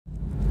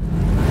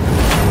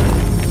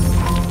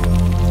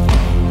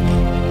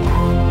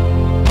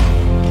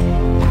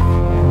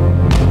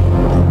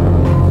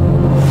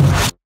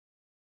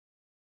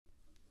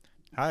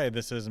Hi,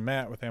 this is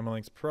Matt with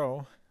AmaLinks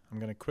Pro. I'm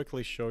going to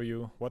quickly show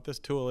you what this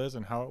tool is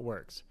and how it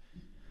works.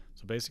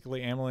 So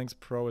basically, AmaLinks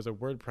Pro is a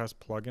WordPress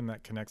plugin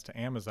that connects to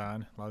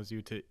Amazon, allows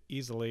you to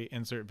easily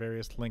insert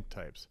various link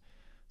types.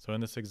 So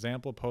in this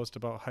example post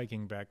about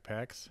hiking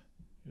backpacks,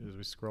 as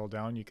we scroll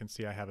down, you can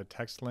see I have a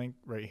text link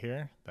right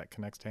here that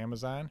connects to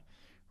Amazon.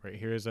 Right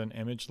here is an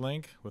image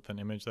link with an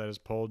image that is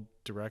pulled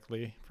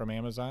directly from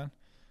Amazon.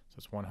 So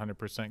it's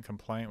 100%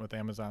 compliant with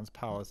Amazon's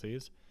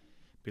policies.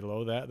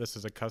 Below that, this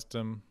is a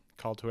custom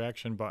call to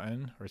action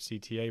button or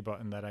CTA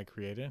button that I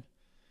created.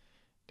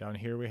 Down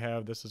here we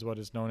have, this is what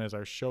is known as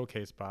our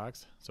showcase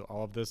box. So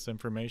all of this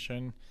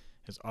information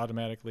is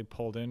automatically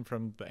pulled in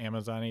from the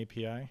Amazon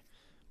API.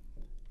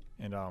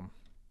 And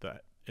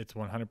it's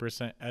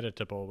 100%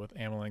 editable with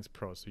AmaLinks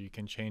Pro. So you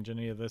can change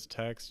any of this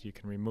text, you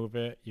can remove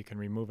it, you can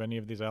remove any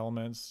of these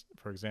elements.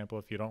 For example,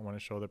 if you don't want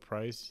to show the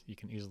price, you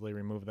can easily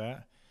remove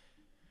that.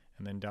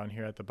 And then down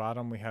here at the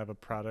bottom, we have a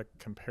product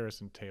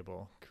comparison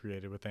table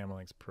created with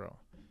AmaLinks Pro.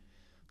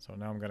 So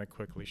now I'm going to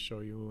quickly show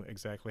you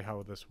exactly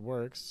how this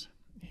works.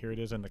 Here it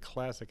is in the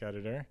classic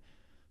editor.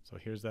 So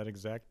here's that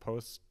exact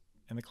post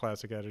in the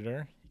classic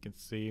editor. You can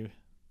see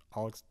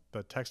all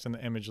the text and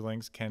the image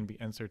links can be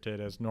inserted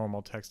as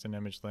normal text and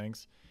image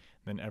links.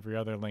 Then every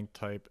other link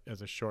type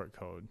is a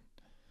shortcode.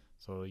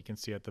 So you can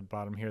see at the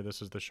bottom here,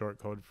 this is the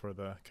shortcode for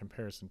the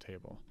comparison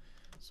table.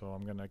 So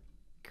I'm going to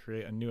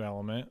create a new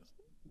element.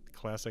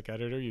 Classic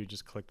editor, you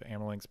just click the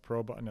AmaLinks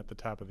Pro button at the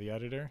top of the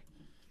editor.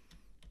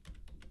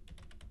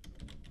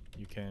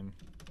 You can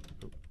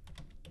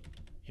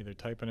either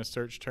type in a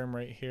search term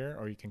right here,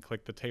 or you can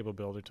click the table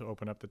builder to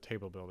open up the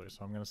table builder.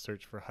 So I'm going to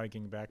search for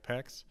hiking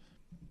backpacks.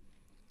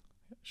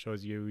 It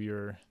shows you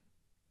your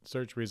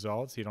search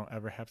results. You don't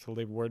ever have to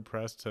leave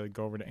WordPress to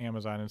go over to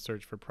Amazon and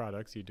search for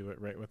products. You do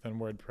it right within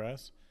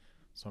WordPress.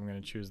 So I'm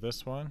going to choose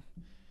this one.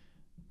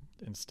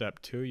 In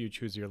step 2, you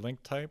choose your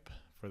link type.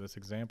 For this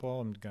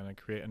example, I'm going to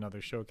create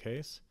another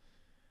showcase.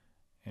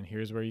 And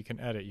here's where you can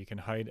edit. You can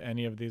hide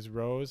any of these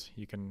rows.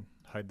 You can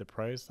hide the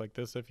price like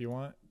this if you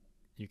want.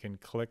 You can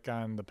click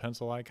on the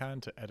pencil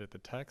icon to edit the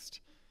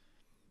text.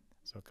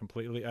 So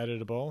completely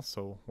editable.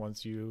 So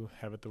once you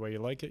have it the way you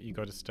like it, you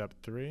go to step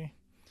 3.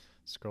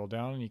 Scroll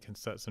down and you can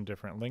set some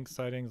different link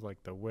settings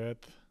like the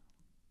width,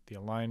 the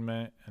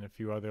alignment, and a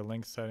few other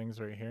link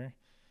settings right here.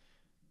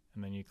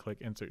 And then you click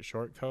insert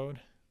shortcode,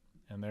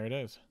 and there it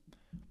is.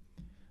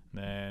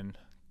 And then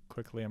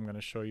quickly I'm going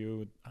to show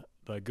you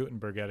the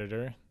Gutenberg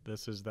Editor.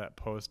 This is that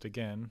post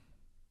again,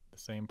 the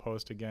same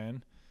post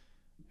again.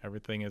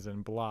 Everything is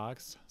in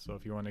blocks, so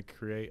if you want to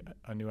create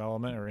a new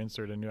element or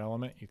insert a new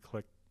element, you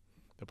click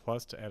the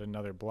plus to add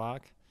another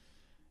block.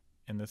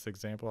 In this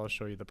example, I'll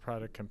show you the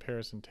product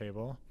comparison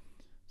table.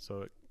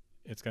 So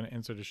it's going to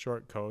insert a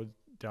short code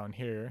down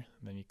here,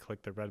 and then you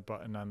click the red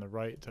button on the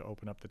right to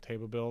open up the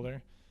table builder.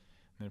 And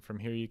then from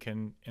here you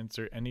can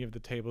insert any of the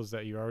tables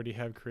that you already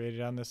have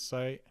created on this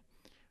site,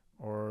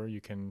 or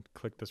you can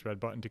click this red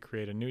button to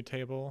create a new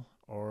table,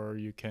 or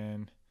you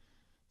can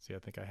see, I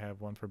think I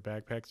have one for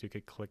backpacks. You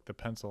could click the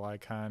pencil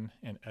icon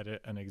and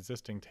edit an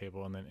existing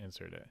table and then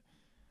insert it.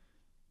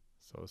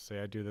 So say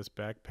I do this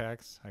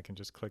backpacks, I can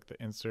just click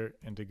the insert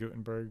into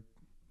Gutenberg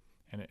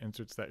and it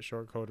inserts that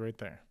shortcode right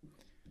there.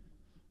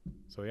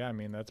 So yeah, I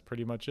mean, that's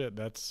pretty much it.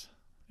 That's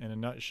in a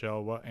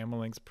nutshell what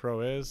AmaLinks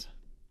Pro is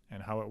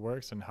and how it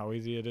works and how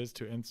easy it is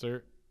to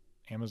insert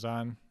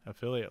Amazon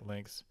affiliate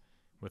links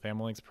with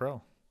AmaLinks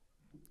Pro.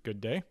 Good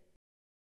day.